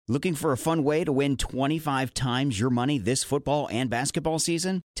Looking for a fun way to win 25 times your money this football and basketball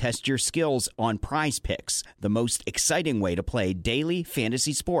season? Test your skills on Prize Picks, the most exciting way to play daily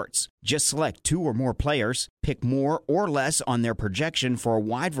fantasy sports. Just select 2 or more players, pick more or less on their projection for a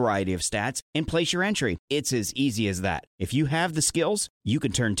wide variety of stats, and place your entry. It's as easy as that. If you have the skills, you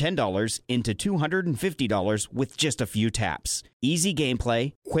can turn $10 into $250 with just a few taps. Easy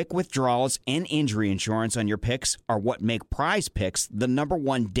gameplay, quick withdrawals, and injury insurance on your picks are what make Prize Picks the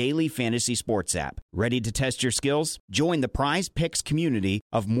 #1 daily fantasy sports app. Ready to test your skills? Join the Prize Picks community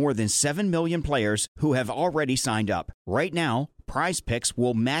of more than 7 million players who have already signed up. Right now, Prize Picks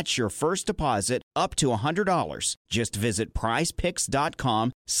will match your first deposit up to $100. Just visit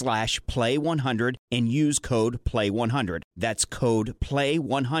prizepicks.com/play100 and use code play100. That's code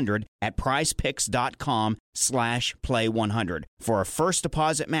play100 at prizepicks.com/play100 for a first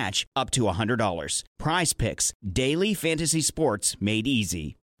deposit match up to $100. Prize Picks, daily fantasy sports made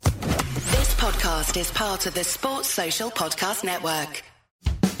easy. This podcast is part of the Sports Social Podcast Network.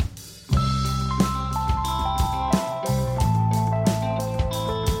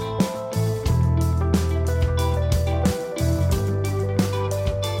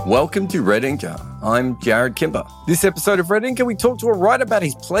 Welcome to Red Inker. I'm Jared Kimber. This episode of Red Inker, we talk to a writer about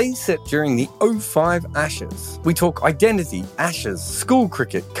his play set during the '05 Ashes. We talk identity, Ashes, school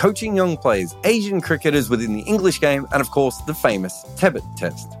cricket, coaching young players, Asian cricketers within the English game, and of course, the famous Tebet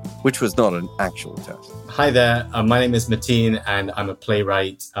test, which was not an actual test. Hi there, my name is Maatin and I'm a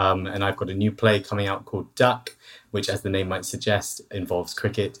playwright, and I've got a new play coming out called Duck, which, as the name might suggest, involves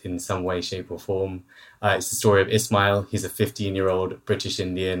cricket in some way, shape or form. It's the story of Ismail. He's a 15-year-old British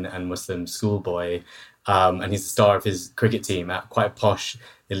Indian and Muslim schoolboy, and he's the star of his cricket team at quite a posh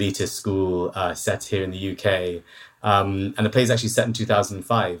elitist school set here in the UK. And the play is actually set in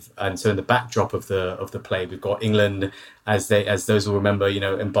 2005. And so in the backdrop of the play, we've got England, as those will remember,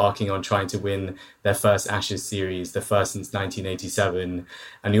 embarking on trying to win their first Ashes series, the first since 1987.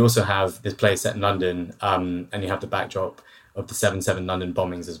 And you also have this play set in London, and you have the backdrop of the 7/7 London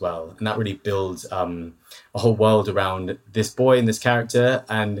bombings as well. And that really builds a whole world around this boy and this character.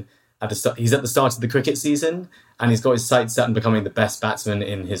 And he's at the start of the cricket season, and he's got his sights set on becoming the best batsman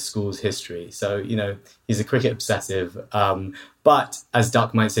in his school's history. So, he's a cricket obsessive. But as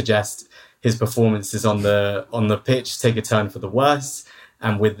Duck might suggest, his performances on the pitch take a turn for the worse.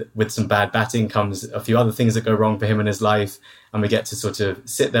 And with some bad batting comes a few other things that go wrong for him in his life. And we get to sort of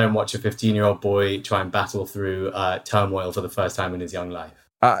sit there and watch a 15-year-old boy try and battle through turmoil for the first time in his young life.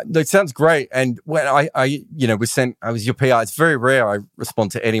 That sounds great. And when I was your PR. It's very rare I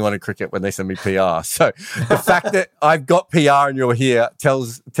respond to anyone in cricket when they send me PR. So the fact that I've got PR and you're here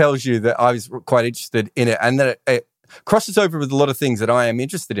tells you that I was quite interested in it, and that it crosses over with a lot of things that I am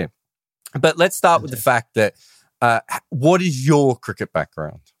interested in. But let's start with the fact that what is your cricket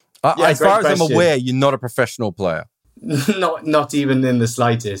background? As far as I'm aware, you're not a professional player. Not even in the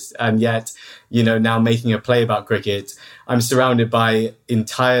slightest. And yet, now making a play about cricket, I'm surrounded by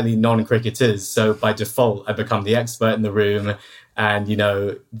entirely non-cricketers. So by default, I become the expert in the room and,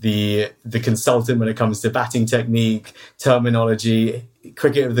 the consultant when it comes to batting technique, terminology,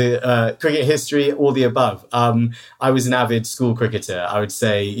 cricket history, all the above. I was an avid school cricketer, I would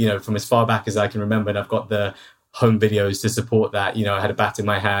say, from as far back as I can remember, and I've got the home videos to support that. I had a bat in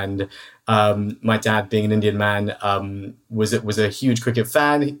my hand. My dad, being an Indian man, was a huge cricket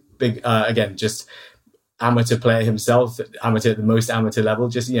fan. Big, again, just amateur player himself, amateur at the most amateur level,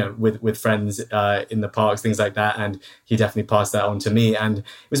 just, with friends in the parks, things like that. And he definitely passed that on to me. And it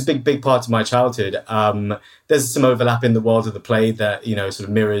was a big part of my childhood. There's some overlap in the world of the play that, sort of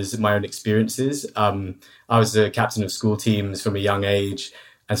mirrors my own experiences. I was a captain of school teams from a young age,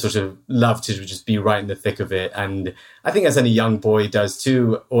 and sort of love to just be right in the thick of it. And I think as any young boy does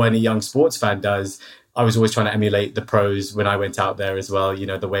too, or any young sports fan does, I was always trying to emulate the pros when I went out there as well.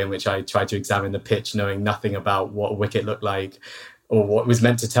 The way in which I tried to examine the pitch, knowing nothing about what a wicket looked like or what was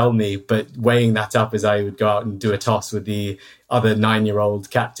meant to tell me, but weighing that up as I would go out and do a toss with the other 9-year-old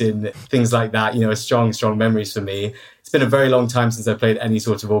captain, things like that, strong memories for me. It's been a very long time since I played any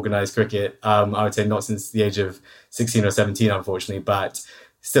sort of organised cricket. I would say not since the age of 16 or 17, unfortunately, but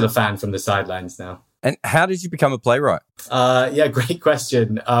still a fan from the sidelines now. And how did you become a playwright? Great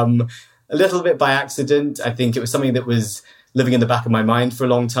question. A little bit by accident. I think it was something that was living in the back of my mind for a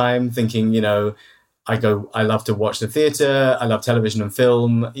long time, thinking, I love to watch the theatre, I love television and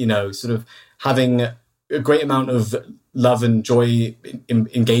film, sort of having a great amount of love and joy in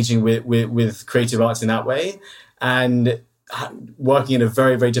engaging with creative arts in that way. And working in a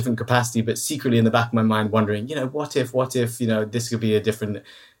very, very different capacity, but secretly in the back of my mind wondering, what if, this could be a different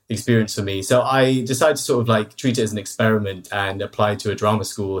experience for me. So I decided to sort of like treat it as an experiment and apply to a drama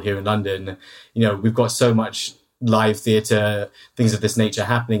school here in London. You know, we've got so much live theatre, things of this nature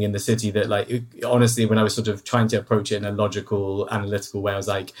happening in the city that, like, honestly, when I was sort of trying to approach it in a logical, analytical way, I was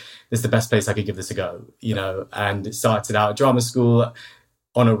like, this is the best place I could give this a go, you know, and it started out at drama school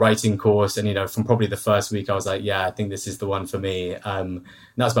on a writing course. And, you know, from probably the first week, I was like, yeah, I think this is the one for me. And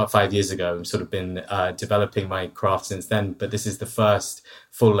that was about 5 years ago. I've sort of been developing my craft since then. But this is the first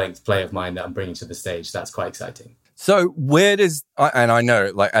full-length play of mine that I'm bringing to the stage. That's quite exciting. So where does, and I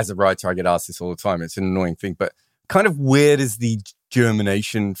know, like, as a writer, I get asked this all the time. It's an annoying thing, but kind of where does the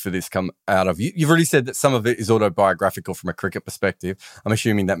germination for this come out of? You've already said that some of it is autobiographical from a cricket perspective. I'm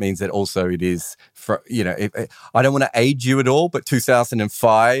assuming that means that also it is, for, you know, I don't want to age you at all, but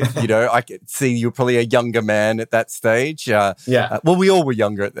 2005, you know, I could see you're probably a younger man at that stage. Well, we all were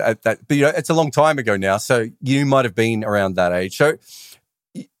younger at that, but, you know, it's a long time ago now. So you might have been around that age. So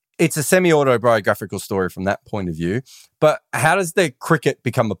it's a semi-autobiographical story from that point of view. But how does the cricket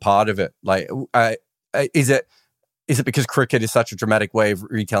become a part of it? Like, is it because cricket is such a dramatic way of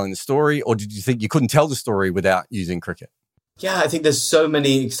retelling the story, or did you think you couldn't tell the story without using cricket? Yeah, I think there's so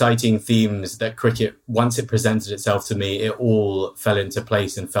many exciting themes that cricket, once it presented itself to me, it all fell into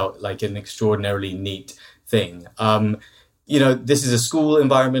place and felt like an extraordinarily neat thing. You know, this is a school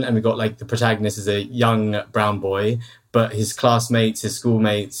environment, and we've got, like, the protagonist is a young brown boy, but his classmates, his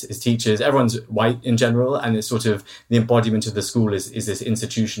schoolmates, his teachers, everyone's white in general. And it's sort of the embodiment of the school is this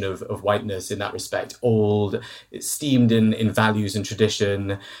institution of whiteness in that respect, old, it's steamed in values and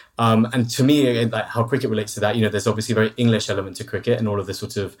tradition. And to me, like, how cricket relates to that, you know, there's obviously a very English element to cricket and all of the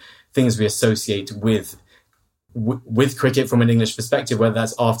sort of things we associate with cricket from an English perspective, whether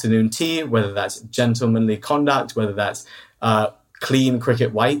that's afternoon tea, whether that's gentlemanly conduct, whether that's clean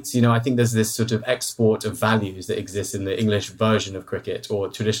cricket whites. You know, I think there's this sort of export of values that exists in the English version of cricket, or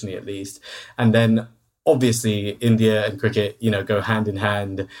traditionally at least. And then obviously India and cricket, you know, go hand in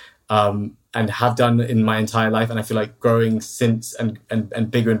hand, and have done in my entire life. And I feel like growing since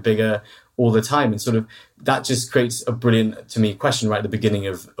and bigger and bigger all the time. And sort of that just creates a brilliant, to me, question right at the beginning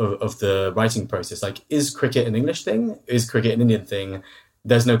of the writing process. Like, is cricket an English thing? Is cricket an Indian thing?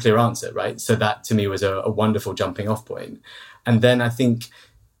 There's no clear answer, right? So that to me was a wonderful jumping off point. And then I think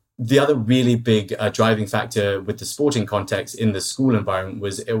the other really big driving factor with the sporting context in the school environment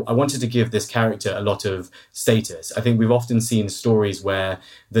was I wanted to give this character a lot of status. I think we've often seen stories where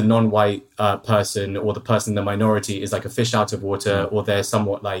the non-white person or the person in the minority is like a fish out of water, or they're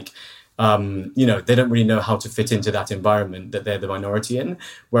somewhat like, you know, they don't really know how to fit into that environment that they're the minority in.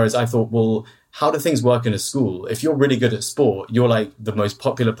 Whereas I thought, well, how do things work in a school? If you're really good at sport, you're like the most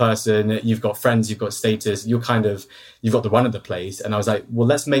popular person, you've got friends, you've got status, you've got the run of the place. And I was like, well,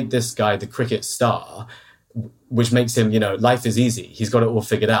 let's make this guy the cricket star, which makes him, you know, life is easy. He's got it all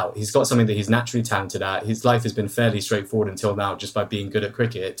figured out. He's got something that he's naturally talented at. His life has been fairly straightforward until now, just by being good at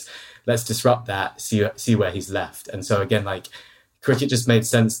cricket. Let's disrupt that, see where he's left. And so again, like, cricket just made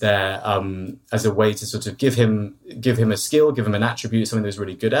sense there as a way to sort of give him a skill, give him an attribute, something that he's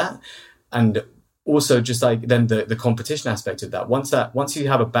really good at. And also just like then the competition aspect of that. Once you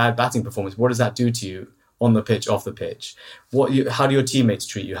have a bad batting performance, what does that do to you on the pitch, off the pitch? How do your teammates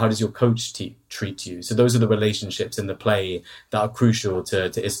treat you? How does your coach treat you? So those are the relationships in the play that are crucial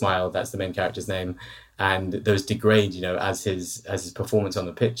to Ismail. That's the main character's name. And those degrade, you know, as his performance on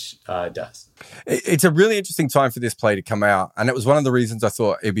the pitch does. It's a really interesting time for this play to come out. And it was one of the reasons I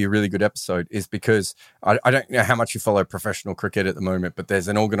thought it'd be a really good episode, is because I don't know how much you follow professional cricket at the moment, but there's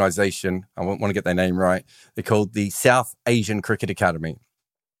an organization, I want to get their name right, they're called the South Asian Cricket Academy.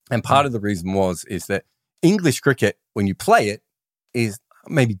 And part of the reason is that English cricket, when you play it, is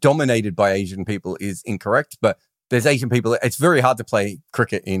maybe dominated by Asian people is incorrect, but there's Asian people. It's very hard to play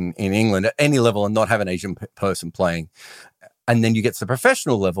cricket in England at any level and not have an Asian person playing. And then you get to the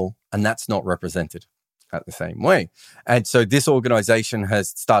professional level, and that's not represented at the same way. And so this organization has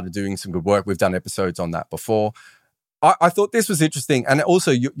started doing some good work. We've done episodes on that before. I thought this was interesting. And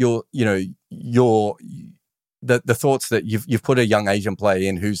also the thoughts that you've put a young Asian player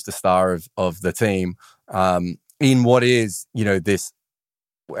in who's the star of the team, in what is, you know, this,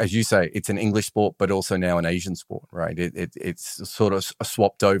 as you say, it's an English sport, but also now an Asian sport, right? It's sort of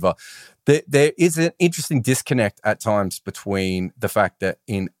swapped over. There is an interesting disconnect at times between the fact that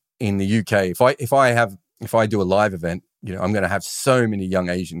in the UK, if I do a live event, you know, I'm going to have so many young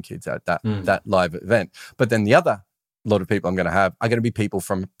Asian kids at that live event. But then the other lot of people I'm going to have are going to be people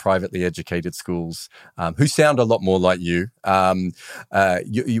from privately educated schools who sound a lot more like you,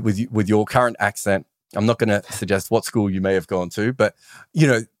 with your current accent. I'm not going to suggest what school you may have gone to, but, you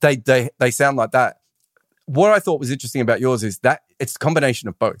know, they sound like that. what I thought was interesting about yours is that it's a combination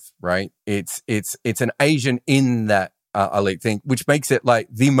of both, right? It's an Asian in that elite thing, which makes it like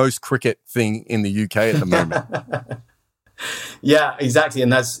the most cricket thing in the UK at the moment. Yeah, exactly.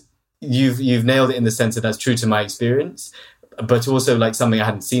 And that's, you've nailed it in the sense that that's true to my experience, but also like something I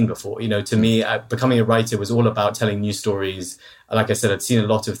hadn't seen before. You know, to me, becoming a writer was all about telling new stories. Like I said, I'd seen a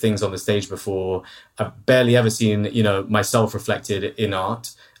lot of things on the stage before. I've barely ever seen, you know, myself reflected in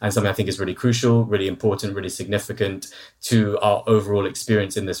art, and something I think is really crucial, really important, really significant to our overall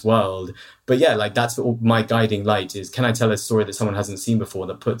experience in this world. But yeah, like that's my guiding light is, can I tell a story that someone hasn't seen before,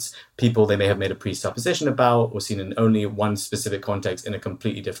 that puts people they may have made a presupposition about or seen in only one specific context in a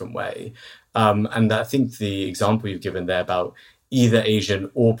completely different way. And I think the example you've given there about either Asian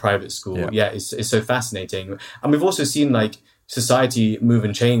or private school, is so fascinating. And we've also seen like society move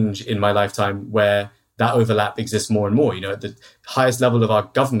and change in my lifetime where that overlap exists more and more. You know, at the highest level of our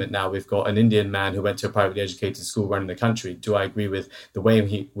government now, we've got an Indian man who went to a privately educated school running the country. Do I agree with the way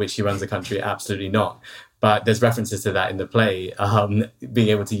in which he runs the country? Absolutely not. But there's references to that in the play, being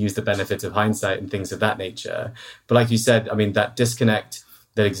able to use the benefit of hindsight and things of that nature. But like you said, I mean, that disconnect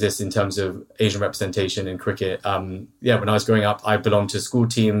that exists in terms of Asian representation in cricket. When I was growing up, I belonged to school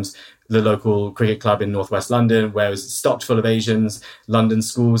teams, the local cricket club in Northwest London, where it was stocked full of Asians, London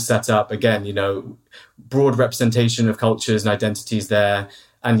schools set up, again, you know, broad representation of cultures and identities there.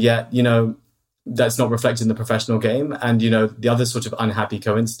 And yet, you know, that's not reflected in the professional game. And, you know, the other sort of unhappy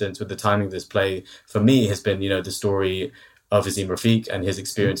coincidence with the timing of this play for me has been, you know, the story of Azim Rafiq and his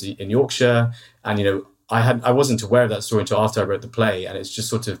experience in Yorkshire. And, you know, I wasn't aware of that story until after I wrote the play. And it's just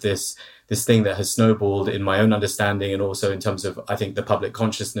sort of this thing that has snowballed in my own understanding, and also in terms of, I think, the public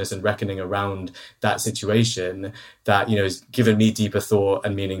consciousness and reckoning around that situation that, you know, has given me deeper thought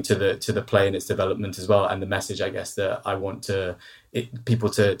and meaning to the play and its development as well. And the message, I guess, that I want people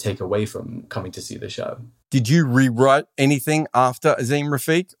to take away from coming to see the show. Did you rewrite anything after Azim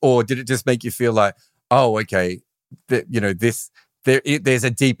Rafiq, or did it just make you feel like, oh, okay, you know, there's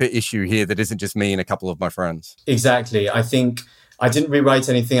a deeper issue here that isn't just me and a couple of my friends? Exactly. I think I didn't rewrite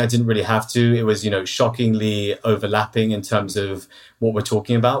anything. I didn't really have to. It was, you know, shockingly overlapping in terms of what we're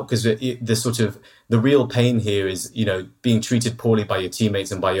talking about, because the real pain here is, you know, being treated poorly by your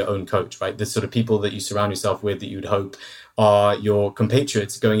teammates and by your own coach, right? The sort of people that you surround yourself with that you'd hope are your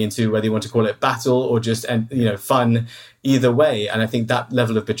compatriots going into, whether you want to call it battle or just, you know, fun, either way. And I think that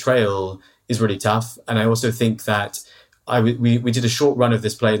level of betrayal is really tough. And I also think that we did a short run of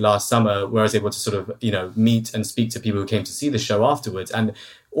this play last summer where I was able to sort of, you know, meet and speak to people who came to see the show afterwards. And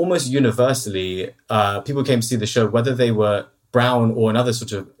almost universally, people came to see the show, whether they were brown or another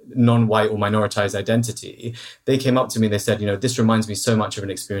sort of non-white or minoritized identity. They came up to me and they said, you know, this reminds me so much of an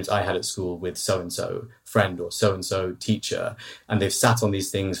experience I had at school with so-and-so friend or so-and-so teacher. And they've sat on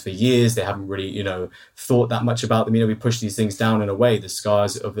these things for years. They haven't really, you know, thought that much about them. You know, we push these things down in a way, the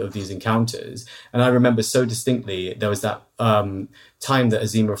scars of these encounters. And I remember so distinctly, there was that time that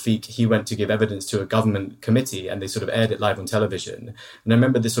Azim Rafiq, he went to give evidence to a government committee and they sort of aired it live on television. And I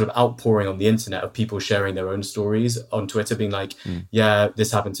remember this sort of outpouring on the internet of people sharing their own stories on Twitter, being like, yeah,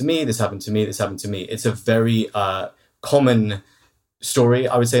 this happened to me, this happened to me, this happened to me. It's a very common story,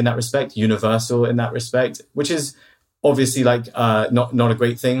 I would say, in that respect, universal in that respect, which is obviously like not a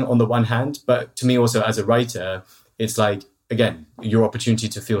great thing on the one hand, but to me also as a writer, it's like, again, your opportunity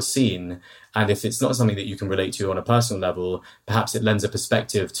to feel seen. And if it's not something that you can relate to on a personal level, perhaps it lends a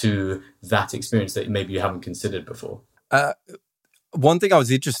perspective to that experience that maybe you haven't considered before. One thing I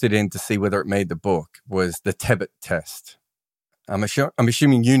was interested in to see whether it made the book was the Tebbit test. I'm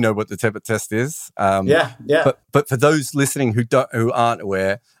assuming you know what the Tebbit test is. Yeah. But for those listening who aren't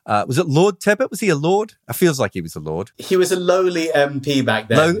aware, was it Lord Tebbit? Was he a lord? It feels like he was a lord. He was a lowly MP back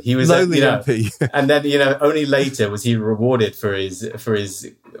then. He was lowly MP, and then, you know, only later was he rewarded for his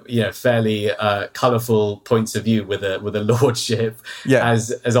you know, fairly colourful points of view with a lordship,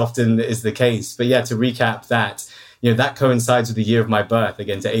 as often is the case. But yeah, to recap that, you know, that coincides with the year of my birth.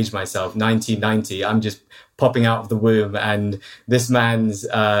 Again, to age myself, 1990. I'm just popping out of the womb, and this man's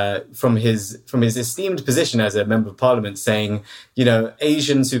from his esteemed position as a member of parliament saying, you know,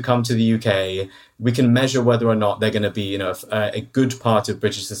 Asians who come to the UK, we can measure whether or not they're going to be, you know, a good part of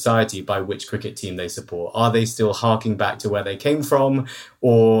British society by which cricket team they support. Are they still harking back to where they came from,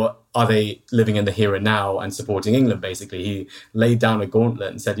 or are they living in the here and now and supporting England? Basically, he laid down a gauntlet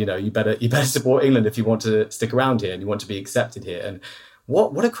and said, you know, you better support England if you want to stick around here and you want to be accepted here. And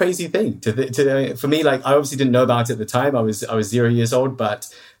what a crazy thing for me. Like, I obviously didn't know about it at the time. I was 0 years old,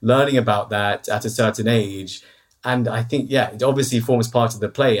 but learning about that at a certain age, and I think, yeah, it obviously forms part of the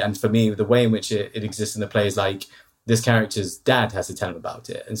play. And for me, the way in which it exists in the play is like, this character's dad has to tell him about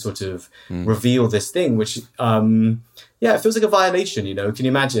it and sort of reveal this thing, which, it feels like a violation, Can you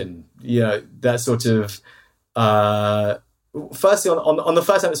imagine, that sort of, firstly on the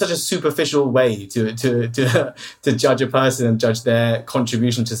first hand, it's such a superficial way to judge a person and judge their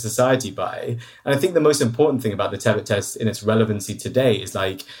contribution to society by. And I think the most important thing about the Tebbit test in its relevancy today is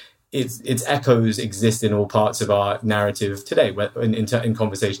like, its echoes exist in all parts of our narrative today, in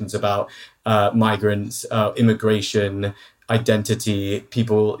conversations about migrants, immigration, identity,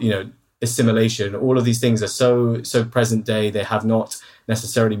 people, assimilation. All of these things are so present day. They have not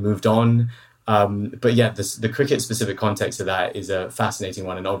necessarily moved on. But yeah, the cricket specific context of that is a fascinating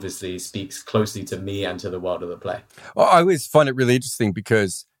one, and obviously speaks closely to me and to the world of the play. Well, I always find it really interesting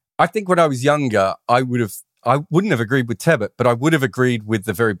because I think when I was younger, I wouldn't have agreed with Tebbit, but I would have agreed with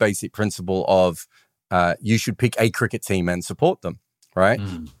the very basic principle of you should pick a cricket team and support them, right?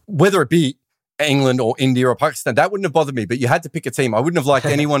 Whether it be England or India or Pakistan, that wouldn't have bothered me, but you had to pick a team. I wouldn't have liked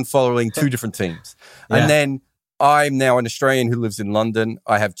anyone following two different teams. Yeah. And then I'm now an Australian who lives in London.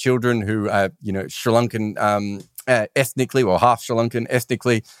 I have children who are, Sri Lankan ethnically, or half Sri Lankan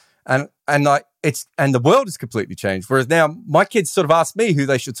ethnically. And the world has completely changed. Whereas now my kids sort of ask me who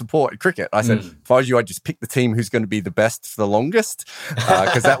they should support at cricket. I said, if I was you, I'd just pick the team who's going to be the best for the longest,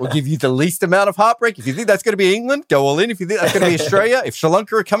 because that will give you the least amount of heartbreak. If you think that's going to be England, go all in. If you think that's going to be Australia, if Sri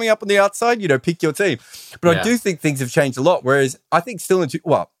Lanka are coming up on the outside, pick your team. But I do think things have changed a lot. Whereas I think still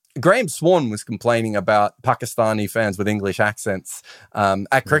Graham Swan was complaining about Pakistani fans with English accents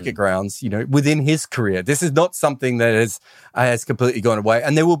at cricket grounds, within his career. This is not something that has completely gone away.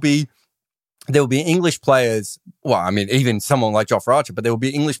 And there will be English players, even someone like Jofra Archer, but there will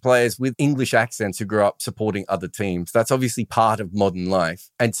be English players with English accents who grew up supporting other teams. That's obviously part of modern life.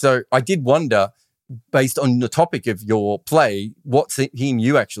 And so I did wonder, based on the topic of your play, what team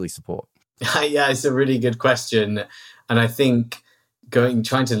you actually support. Yeah, it's a really good question. And I think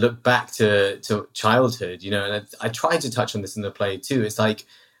trying to look back to childhood, and I tried to touch on this in the play too. It's like,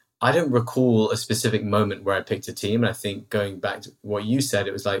 I don't recall a specific moment where I picked a team. And I think going back to what you said,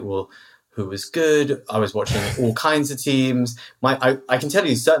 it was like, well, who was good? I was watching all kinds of teams. I can tell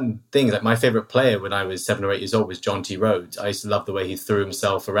you certain things. Like my favorite player when I was 7 or 8 years old was John T. Rhodes. I used to love the way he threw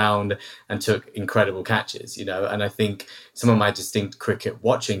himself around and took incredible catches, And I think some of my distinct cricket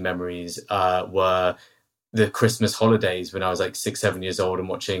watching memories were the Christmas holidays when I was like 6, 7 years old and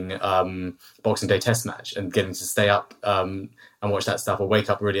watching Boxing Day Test match and getting to stay up and watch that stuff, or wake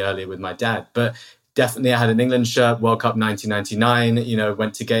up really early with my dad. But definitely I had an England shirt, World Cup 1999,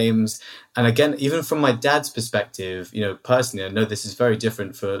 went to games. And again, even from my dad's perspective, personally, I know this is very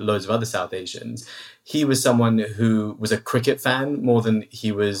different for loads of other South Asians. He was someone who was a cricket fan more than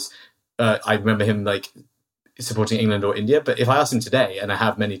he was, I remember him like supporting England or India. But if I ask him today, and I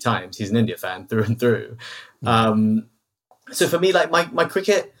have many times, he's an India fan through and through. So for me, like my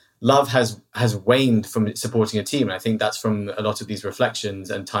cricket love has waned from supporting a team. And I think that's from a lot of these reflections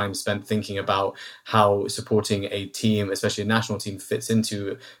and time spent thinking about how supporting a team, especially a national team, fits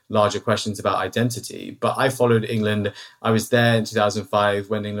into larger questions about identity. But I followed England. I was there in 2005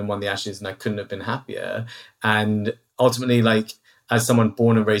 when England won the Ashes, and I couldn't have been happier. And ultimately, like, as someone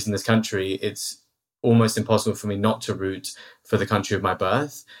born and raised in this country, it's almost impossible for me not to root for the country of my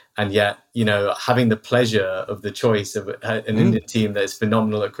birth. And yet, having the pleasure of the choice of an Indian team that is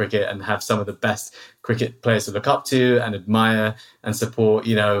phenomenal at cricket and have some of the best cricket players to look up to and admire and support,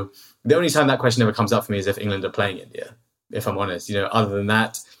 the only time that question ever comes up for me is if England are playing India, if I'm honest. Other than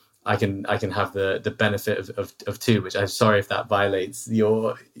that, I can have the benefit of two, which I'm sorry if that violates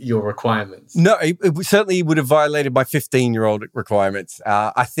your requirements. No, it certainly would have violated my 15-year-old requirements.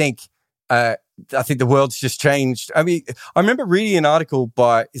 I think the world's just changed. I mean, I remember reading an article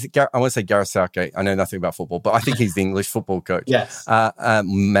by, I want to say Gareth Southgate. I know nothing about football, but I think he's the English football coach. Yes.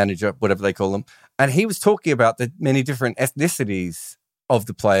 Manager, whatever they call him. And he was talking about the many different ethnicities of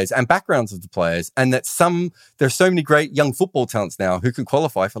the players and backgrounds of the players, and that there's so many great young football talents now who can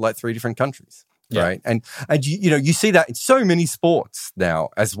qualify for like 3 different countries. Yeah. Right. And you see that in so many sports now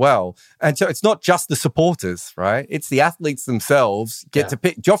as well. And so it's not just the supporters, right? It's the athletes themselves get to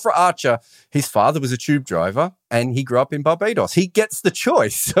pick. Jofra Archer, his father was a tube driver and he grew up in Barbados. He gets the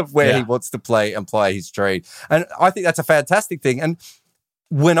choice of where he wants to play and play his trade. And I think that's a fantastic thing. And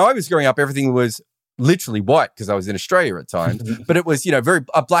when I was growing up, everything was literally white because I was in Australia at times, but it was, very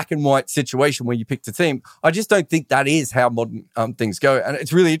a black and white situation where you picked a team. I just don't think that is how modern things go. And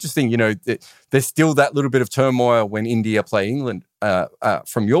it's really interesting, there's still that little bit of turmoil when India play England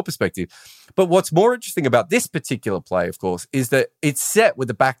from your perspective. But what's more interesting about this particular play, of course, is that it's set with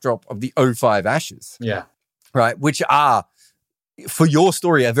the backdrop of the 2005 Ashes. Yeah. Right. Which are, for your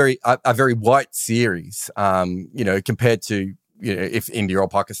story, a very white series, compared to, if India or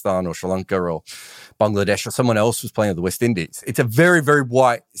Pakistan or Sri Lanka or Bangladesh or someone else was playing at the West Indies. It's a very, very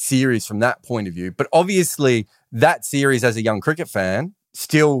white series from that point of view. But obviously that series as a young cricket fan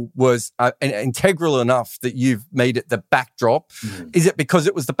still was integral enough that you've made it the backdrop. Is it because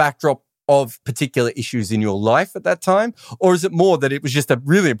it was the backdrop of particular issues in your life at that time? Or is it more that it was just a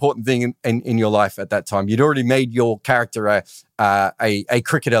really important thing in your life at that time? You'd already made your character a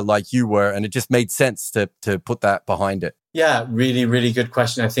cricketer like you were, and it just made sense to put that behind it? Yeah, really, really good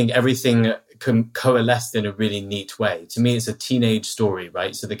question. I think everything coalesced in a really neat way. To me, it's a teenage story,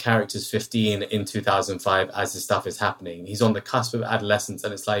 right? So the character's 15 in 2005 as this stuff is happening. He's on the cusp of adolescence,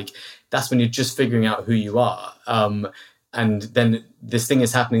 and it's like, that's when you're just figuring out who you are. And then this thing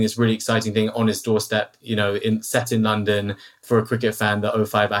is happening, this really exciting thing on his doorstep, set in London. For a cricket fan, the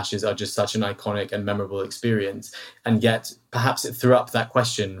 '05 Ashes are just such an iconic and memorable experience. And yet, perhaps it threw up that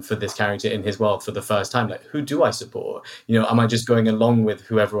question for this character in his world for the first time. Like, who do I support? Am I just going along with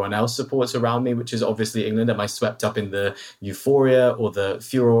who everyone else supports around me, which is obviously England? Am I swept up in the euphoria or the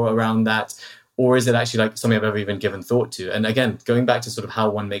furor around that? Or is it actually like something I've ever even given thought to? And again, going back to sort of how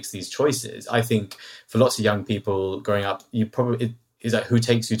one makes these choices, I think for lots of young people growing up, it is like who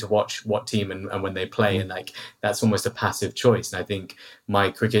takes you to watch what team and when they play. And like, that's almost a passive choice. And I think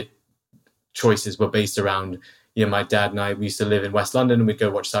my cricket choices were based around, my dad and I, we used to live in West London and we'd go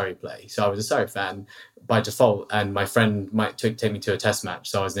watch Surrey play. So I was a Surrey fan by default. And my friend might take me to a test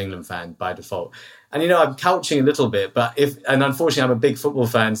match. So I was an England fan by default. And, I'm couching a little bit, and unfortunately I'm a big football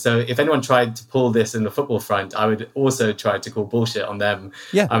fan. So if anyone tried to pull this in the football front, I would also try to call bullshit on them.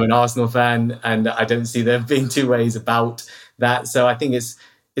 Yeah. I'm an Arsenal fan and I don't see there being two ways about that. So I think it's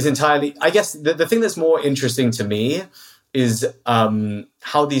entirely, I guess the thing that's more interesting to me is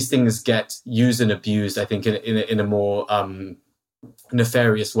how these things get used and abused, I think, in a more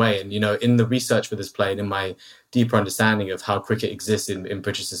nefarious way. And, in the research for this play and in my deeper understanding of how cricket exists in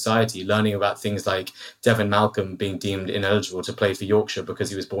British society, learning about things like Devon Malcolm being deemed ineligible to play for Yorkshire because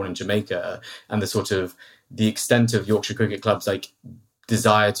he was born in Jamaica, and the extent of Yorkshire Cricket Club's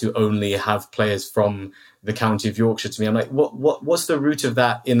desire to only have players from the county of Yorkshire. To me, I'm like, what's the root of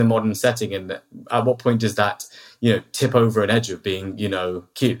that in the modern setting? And at what point does that, tip over an edge of being,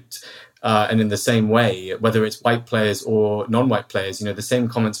 cute? And in the same way, whether it's white players or non-white players, the same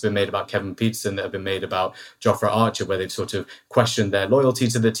comments have been made about Kevin Peterson that have been made about Jofra Archer, where they've sort of questioned their loyalty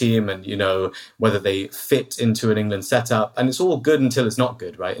to the team and, whether they fit into an England setup. And it's all good until it's not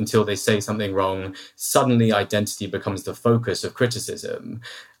good, right? Until they say something wrong, suddenly identity becomes the focus of criticism.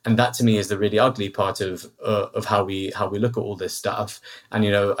 And that to me is the really ugly part of how we look at all this stuff. And,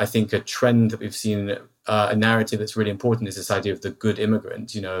 I think a trend that we've seen, a narrative that's really important is this idea of the good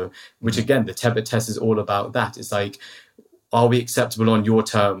immigrant, which again, the Tebbit test is all about that. It's like, are we acceptable on your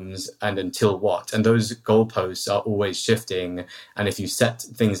terms and until what? And those goalposts are always shifting. And if you set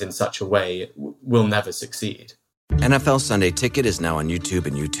things in such a way, we'll never succeed. NFL Sunday Ticket is now on YouTube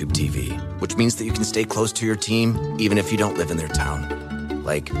and YouTube TV, which means that you can stay close to your team even if you don't live in their town.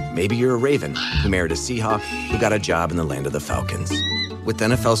 Like, maybe you're a Raven who married a Seahawk who got a job in the land of the Falcons. With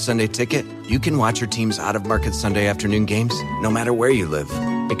NFL Sunday Ticket, you can watch your team's out-of-market Sunday afternoon games no matter where you live,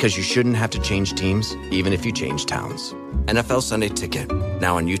 because you shouldn't have to change teams even if you change towns. NFL Sunday Ticket,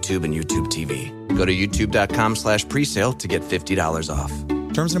 now on YouTube and YouTube TV. Go to youtube.com/presale to get $50 off.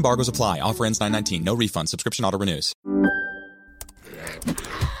 Terms and embargoes apply. Offer ends 9/19. No refund. Subscription auto renews.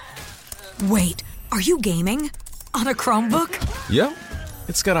 Wait, are you gaming? On a Chromebook? Yep.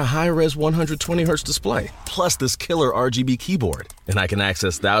 It's got a high-res 120Hz display, plus this killer RGB keyboard. And I can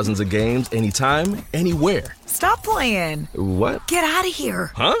access thousands of games anytime, anywhere. Stop playing. What? Get out of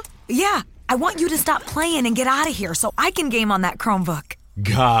here. Huh? Yeah, I want you to stop playing and get out of here so I can game on that Chromebook.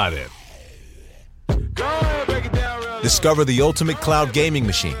 Got it. Discover the ultimate cloud gaming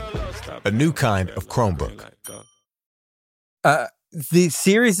machine. A new kind of Chromebook. The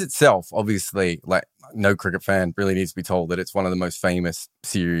series itself, obviously, no cricket fan really needs to be told that it's one of the most famous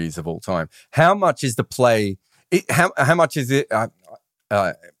series of all time. How much is the play? How much is it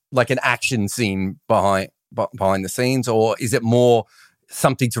like an action scene behind the scenes, or is it more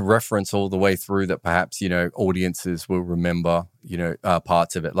something to reference all the way through that perhaps audiences will remember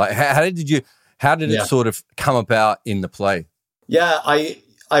parts of it? Like how did it sort of come about in the play? Yeah,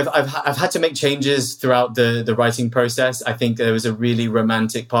 I've had to make changes throughout the writing process. I think there was a really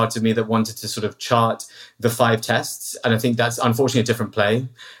romantic part of me that wanted to sort of chart the 5 tests. And I think that's unfortunately a different play.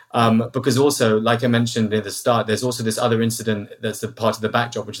 Because also, like I mentioned at the start, there's also this other incident that's a part of the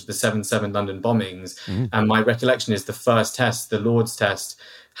backdrop, which is the 7/7 London bombings. Mm-hmm. And my recollection is the first test, the Lord's test,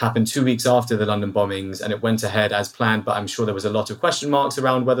 happened 2 weeks after the London bombings, and it went ahead as planned, but I'm sure there was a lot of question marks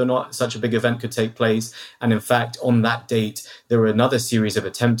around whether or not such a big event could take place. And in fact, on that date, there were another series of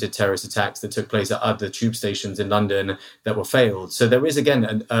attempted terrorist attacks that took place at other tube stations in London that were failed. So there is,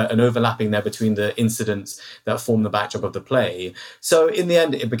 again, an overlapping there between the incidents that form the backdrop of the play. So in the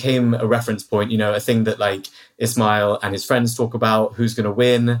end, it became a reference point, a thing that like Ismail and his friends talk about, who's going to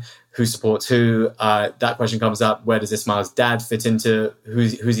win, who supports who. That question comes up. Where does Ismail's dad fit into?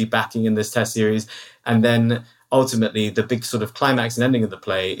 Who's he backing in this test series? And then ultimately, the big sort of climax and ending of the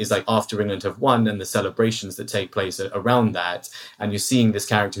play is like after England have won and the celebrations that take place around that. And you're seeing this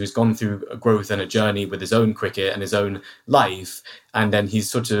character who's gone through a growth and a journey with his own cricket and his own life. And then he's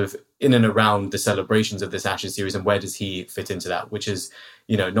sort of in and around the celebrations of this Ashes series. And where does he fit into that? Which is,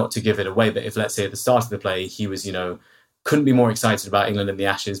 not to give it away, but if, let's say, at the start of the play, he was, couldn't be more excited about England and the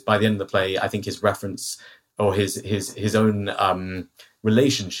Ashes. By the end of the play, I think his reference or his own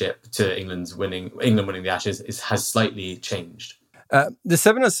relationship to England winning the Ashes has slightly changed. The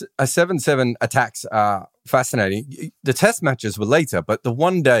 7-7 attacks are fascinating. The test matches were later, but the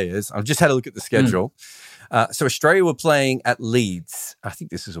one-dayers, I've just had a look at the schedule. So Australia were playing at Leeds. I think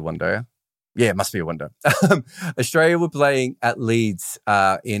this is a one-dayer. Yeah, it must be a one-day. Australia were playing at Leeds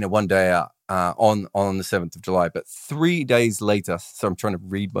in a one-dayer on the 7th of July. But 3 days later, so I'm trying to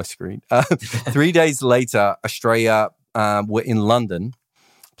read my screen. 3 days later, Australia were in London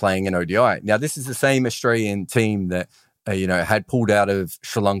playing an ODI. Now, this is the same Australian team that, had pulled out of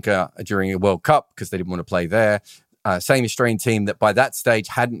Sri Lanka during a World Cup because they didn't want to play there. Same Australian team that by that stage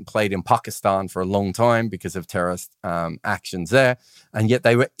hadn't played in Pakistan for a long time because of terrorist actions there. And yet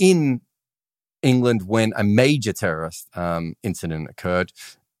they were in England when a major terrorist incident occurred.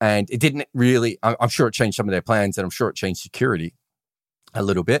 And it didn't really, I'm sure it changed some of their plans and I'm sure it changed security a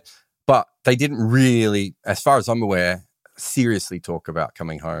little bit. But they didn't really, as far as I'm aware, seriously talk about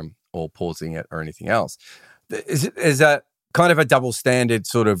coming home or pausing it or anything else. Is that kind of a double standard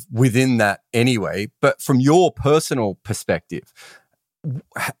sort of within that anyway? But from your personal perspective,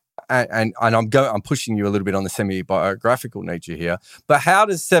 and I'm pushing you a little bit on the semi-biographical nature here, but how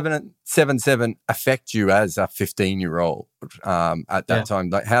does 7-7 affect you as a 15-year-old at that time?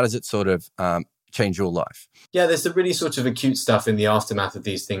 Like, how does it sort of change your life? Yeah, there's the really sort of acute stuff in the aftermath of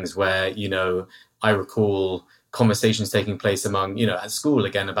these things where, I recall conversations taking place among, at school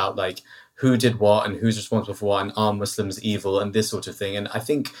again about like who did what and who's responsible for what and are Muslims evil and this sort of thing. And I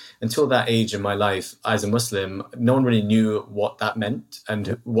think until that age in my life as a Muslim, no one really knew what that meant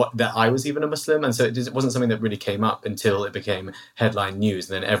and that I was even a Muslim. And so it wasn't something that really came up until it became headline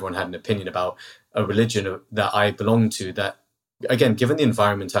news. And then everyone had an opinion about a religion that I belonged to that, again, given the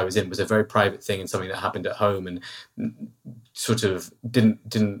environment I was in, was a very private thing and something that happened at home and sort of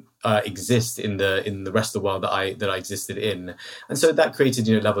didn't exist in the rest of the world that I existed in. And so that created,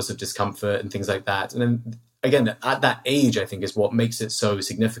 levels of discomfort and things like that. And then again, at that age, I think is what makes it so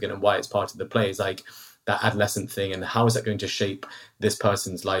significant and why it's part of the play is like that adolescent thing and how is that going to shape this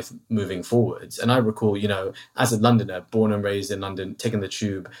person's life moving forwards. And I recall, as a Londoner, born and raised in London, taking the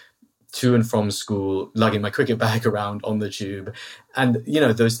tube to and from school, lugging my cricket bag around on the tube. And,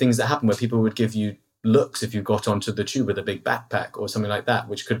 those things that happen where people would give you looks if you got onto the tube with a big backpack or something like that,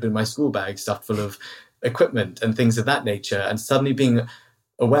 which could have been my school bag stuffed full of equipment and things of that nature. And suddenly being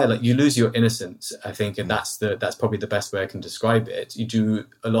aware, like you lose your innocence, I think, and that's probably the best way I can describe it. You do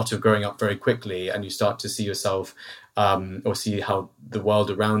a lot of growing up very quickly and you start to see yourself or see how the world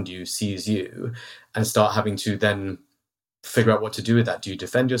around you sees you and start having to then figure out what to do with that. Do you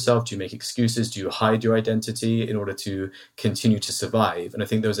defend yourself? Do you make excuses? Do you hide your identity in order to continue to survive? And I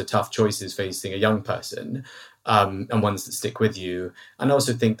think those are tough choices facing a young person and ones that stick with you. And I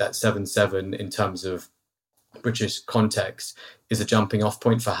also think that 7-7 in terms of British context is a jumping off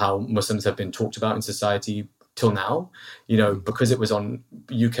point for how Muslims have been talked about in society till now, because it was on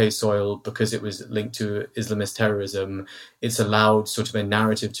UK soil, because it was linked to Islamist terrorism, it's allowed sort of a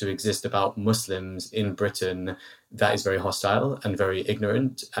narrative to exist about Muslims in Britain that is very hostile and very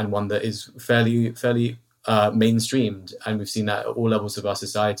ignorant and one that is fairly mainstreamed. And we've seen that at all levels of our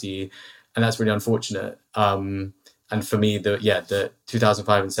society. And that's really unfortunate. And for me, the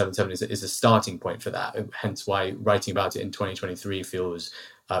 2005 and 7-7 is a starting point for that. Hence why writing about it in 2023 feels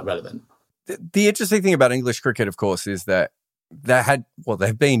relevant. The interesting thing about English cricket, of course, is that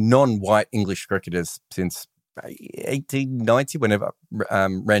they've been non-white English cricketers since 1890, whenever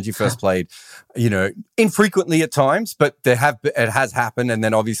Ranji first played, infrequently at times, but it has happened. And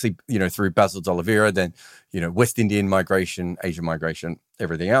then obviously, through Basil D'Oliveira, then, West Indian migration, Asian migration,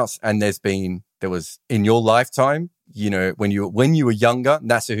 everything else. And there was in your lifetime, when you were younger,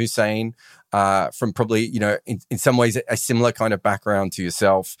 Nasser Hussain, from probably, in some ways a similar kind of background to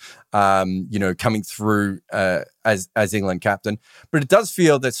yourself, coming through as England captain. But it does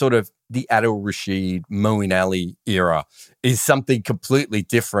feel that sort of the Adil Rashid, Moeen Ali era is something completely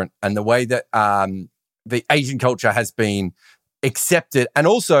different. And the way that the Asian culture has been accepted, and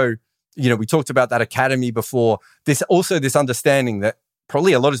also, we talked about that academy before, this understanding that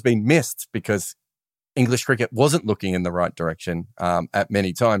probably a lot has been missed because English cricket wasn't looking in the right direction at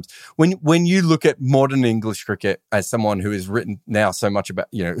many times. When you look at modern English cricket as someone who has written now so much about,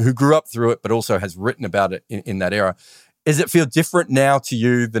 who grew up through it, but also has written about it in that era, does it feel different now to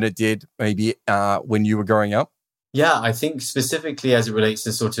you than it did maybe when you were growing up? Yeah, I think specifically as it relates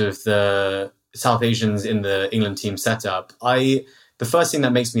to sort of the South Asians in the England team setup, the first thing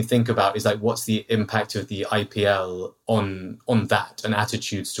that makes me think about is like, what's the impact of the IPL on that and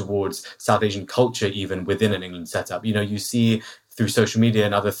attitudes towards South Asian culture, even within an England setup. You see through social media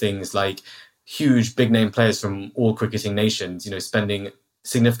and other things like huge big name players from all cricketing nations, spending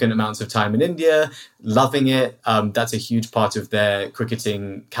significant amounts of time in India, loving it. That's a huge part of their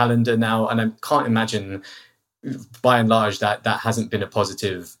cricketing calendar now. And I can't imagine, by and large, that hasn't had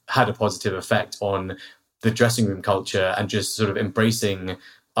a positive effect on the dressing room culture and just sort of embracing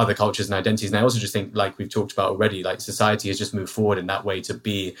other cultures and identities. And I also just think, like we've talked about already, like society has just moved forward in that way to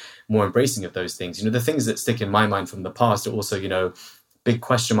be more embracing of those things. The things that stick in my mind from the past are also, big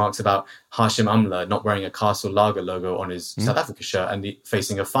question marks about Hashim Amla not wearing a Castle Lager logo on his South Africa shirt and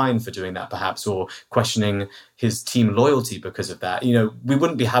facing a fine for doing that perhaps, or questioning his team loyalty because of that. We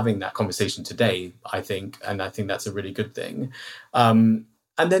wouldn't be having that conversation today, I think, and I think that's a really good thing. And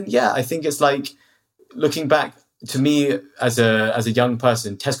then, I think it's like, looking back, to me as a young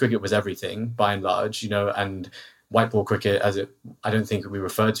person, Test cricket was everything by and large, and white ball cricket, I don't think we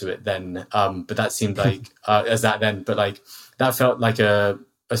referred to it then, but that seemed like as that then, but like that felt like a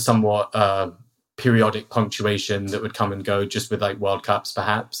somewhat periodic punctuation that would come and go, just with like World Cups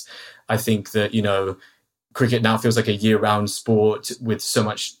perhaps. I think that cricket now feels like a year-round sport with so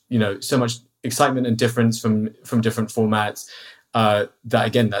much excitement and difference from different formats.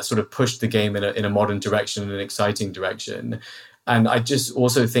 That sort of pushed the game in a modern direction, an exciting direction. And I just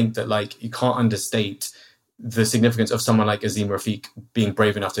also think that like you can't understate the significance of someone like Azim Rafiq being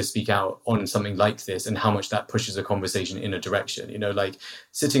brave enough to speak out on something like this and how much that pushes a conversation in a direction. Like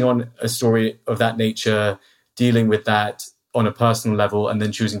sitting on a story of that nature, dealing with that on a personal level, and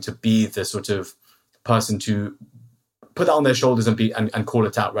then choosing to be the sort of person to put that on their shoulders and call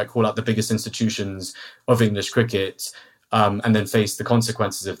it out, right? Call out the biggest institutions of English cricket. And then face the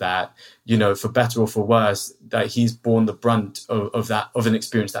consequences of that, for better or for worse, that he's borne the brunt of an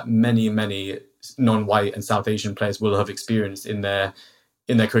experience that many, many non-white and South Asian players will have experienced in their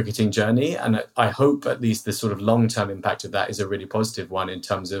cricketing journey. And I hope at least the sort of long-term impact of that is a really positive one in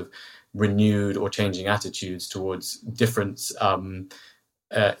terms of renewed or changing attitudes towards difference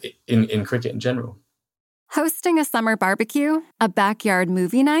in cricket in general. Hosting a summer barbecue, a backyard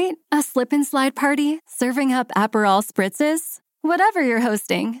movie night, a slip and slide party, serving up Aperol spritzes. Whatever you're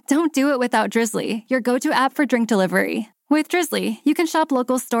hosting, don't do it without Drizzly, your go-to app for drink delivery. With Drizzly, you can shop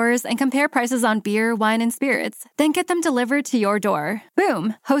local stores and compare prices on beer, wine, and spirits, then get them delivered to your door.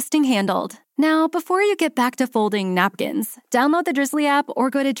 Boom, hosting handled. Now, before you get back to folding napkins, download the Drizzly app or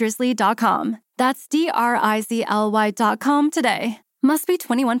go to drizzly.com. That's DRIZLY.com today. Must be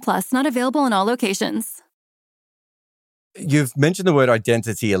 21 plus, not available in all locations. You've mentioned the word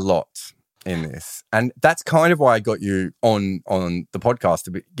identity a lot in this, and that's kind of why I got you on the podcast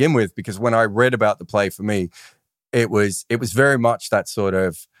to begin with, because when I read about the play, for me, it was very much that sort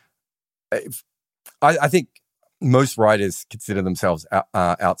of. I think most writers consider themselves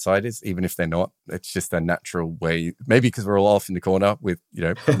outsiders, even if they're not. It's just a natural way. Maybe because we're all off in the corner with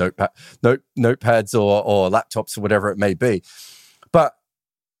notepads or laptops or whatever it may be, but.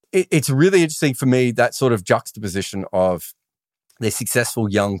 It's really interesting for me, that sort of juxtaposition of the successful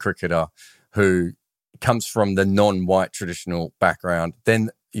young cricketer who comes from the non-white traditional background. Then,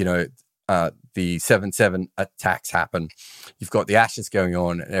 the 7-7 attacks happen. You've got the Ashes going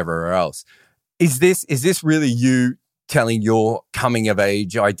on and everywhere else. Is this really you telling your coming of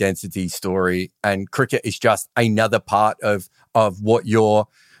age identity story, and cricket is just another part of what your,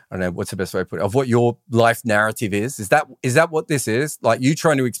 I don't know, what's the best way to put it, of what your life narrative is? Is that what this is? Like you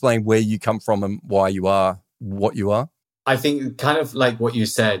trying to explain where you come from and why you are what you are? I think kind of like what you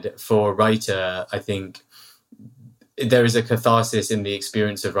said, for a writer, I think there is a catharsis in the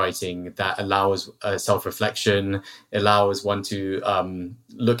experience of writing that allows self-reflection, allows one to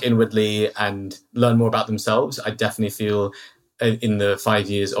look inwardly and learn more about themselves. I definitely feel in the 5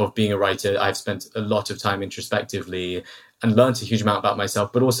 years of being a writer, I've spent a lot of time introspectively and learned a huge amount about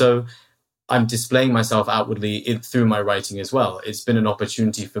myself. But also, I'm displaying myself outwardly through my writing as well. It's been an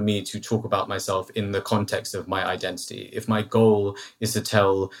opportunity for me to talk about myself in the context of my identity. If my goal is to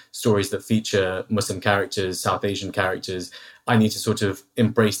tell stories that feature Muslim characters, South Asian characters, I need to sort of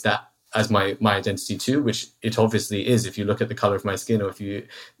embrace that as my identity too, which it obviously is. If you look at the color of my skin, or if you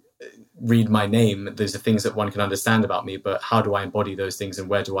read my name, those are things that one can understand about me, but how do I embody those things and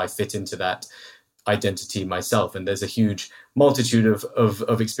where do I fit into that identity myself? And there's a huge multitude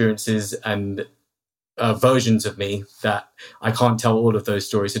of experiences and versions of me that I can't tell all of those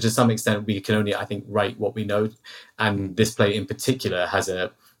stories. So to some extent, we can only, I think, write what we know. And this play in particular has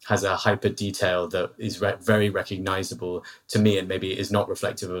a hyper detail that is very recognizable to me, and maybe is not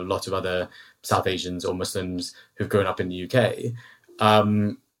reflective of a lot of other South Asians or Muslims who've grown up in the UK.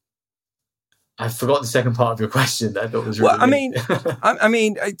 I forgot the second part of your question. I thought was really. Well,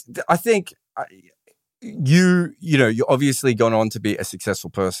 I think you're obviously gone on to be a successful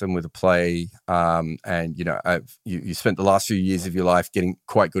person with a play, and you spent the last few years of your life getting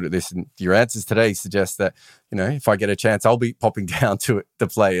quite good at this. And your answers today suggest that if I get a chance, I'll be popping down to the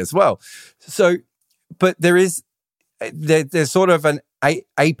play as well. So, but there's sort of an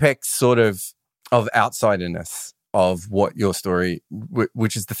apex sort of outsiderness of what your story,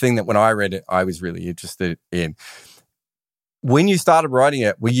 which is the thing that when I read it, I was really interested in. When you started writing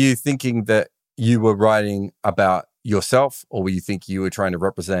it, were you thinking that you were writing about yourself, or were you thinking you were trying to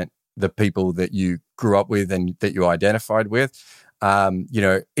represent the people that you grew up with and that you identified with?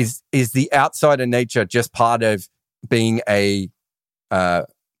 Is the outsider nature just part of being a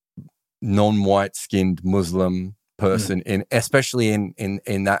non-white skinned Muslim person especially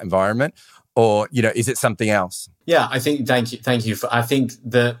in that environment? Or, is it something else? Yeah, I think, thank you. I think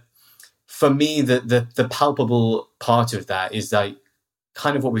that for me, the palpable part of that is like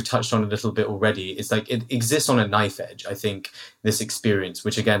kind of what we've touched on a little bit already. It's like it exists on a knife edge, I think, this experience,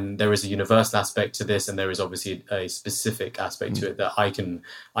 which again, there is a universal aspect to this, and there is obviously a specific aspect to it that I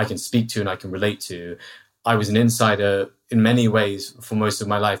can speak to and I can relate to. I was an insider in many ways for most of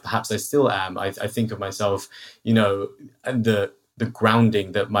my life. Perhaps I still am. I think of myself, and the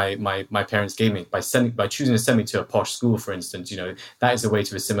grounding that my parents gave me by choosing to send me to a posh school, for instance. That is a way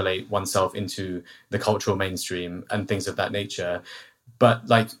to assimilate oneself into the cultural mainstream and things of that nature. But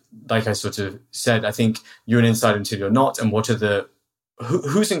like I sort of said, I think you're an insider until you're not. And what are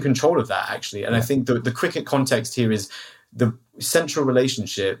who's in control of that, actually? And I think the cricket context here is the central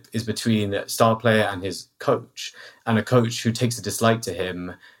relationship is between a star player and his coach, and a coach who takes a dislike to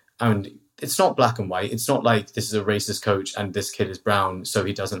him. And it's not black and white. It's not like this is a racist coach and this kid is brown, so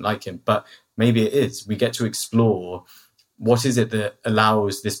he doesn't like him. But maybe it is. We get to explore what is it that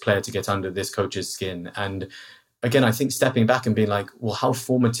allows this player to get under this coach's skin. And again, I think stepping back and being like, well, how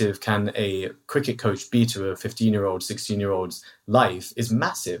formative can a cricket coach be to a 15-year-old, 16-year-old's life is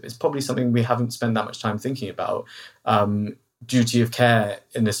massive. It's probably something we haven't spent that much time thinking about. Duty of care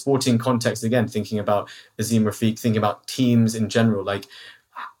in the sporting context, again, thinking about Azim Rafiq, thinking about teams in general, like,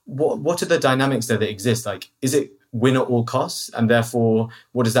 what are the dynamics there that exist? Like, is it win at all costs? And therefore,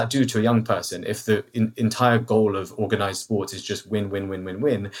 what does that do to a young person if the entire goal of organized sports is just win, win, win, win,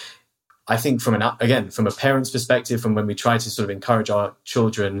 win? I think from a parent's perspective, from when we try to sort of encourage our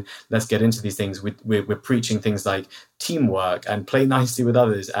children, let's get into these things, we're preaching things like teamwork and play nicely with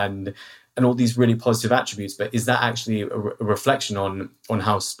others and all these really positive attributes. But is that actually a reflection on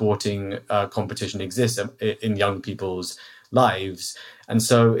how sporting competition exists in young people's lives? And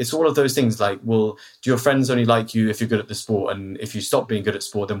so it's all of those things like, well, do your friends only like you if you're good at the sport? And if you stop being good at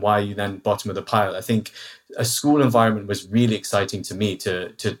sport, then why are you then bottom of the pile? I think a school environment was really exciting to me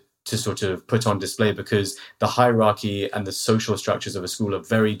to sort of put on display, because the hierarchy and the social structures of a school are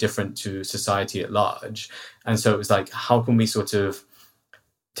very different to society at large. And so it was like, how can we sort of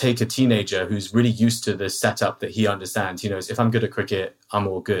take a teenager who's really used to the setup that he understands, if I'm good at cricket, I'm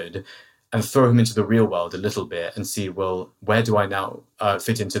all good, and throw him into the real world a little bit and see, well, where do I now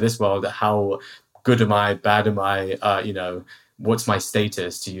fit into this world? How good am I? Bad am I? What's my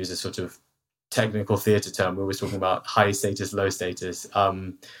status, to use a sort of technical theatre term? We're always talking about high status, low status.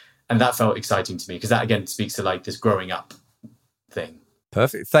 And that felt exciting to me, because that, again, speaks to like this growing up thing.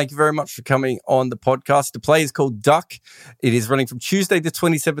 Perfect. Thank you very much for coming on the podcast. The play is called Duck. It is running from Tuesday the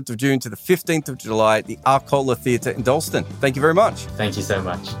 27th of June to the 15th of July at the Arcola Theatre in Dalston. Thank you very much. Thank you so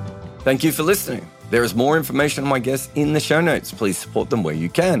much. Thank you for listening. There is more information on my guests in the show notes. Please support them where you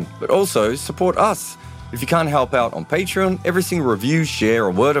can, but also support us. If you can't help out on Patreon, every single review, share,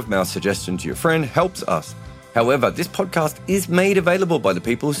 or word of mouth suggestion to your friend helps us. However, this podcast is made available by the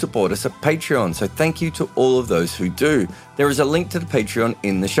people who support us at Patreon, so thank you to all of those who do. There is a link to the Patreon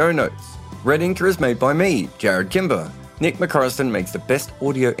in the show notes. Red Inker is made by me, Jared Kimber. Nick McCorriston makes the best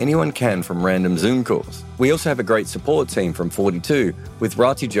audio anyone can from random Zoom calls. We also have a great support team from 42 with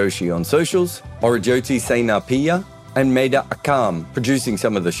Rati Joshi on socials, Orajoti Seinapiya, and Maida Akam producing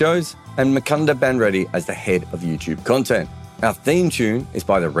some of the shows, and Mukunda Banreddy as the head of YouTube content. Our theme tune is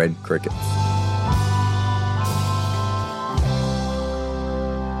by the Red Crickets.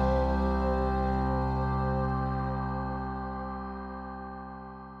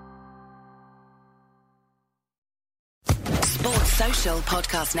 Sports Social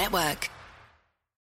Podcast Network.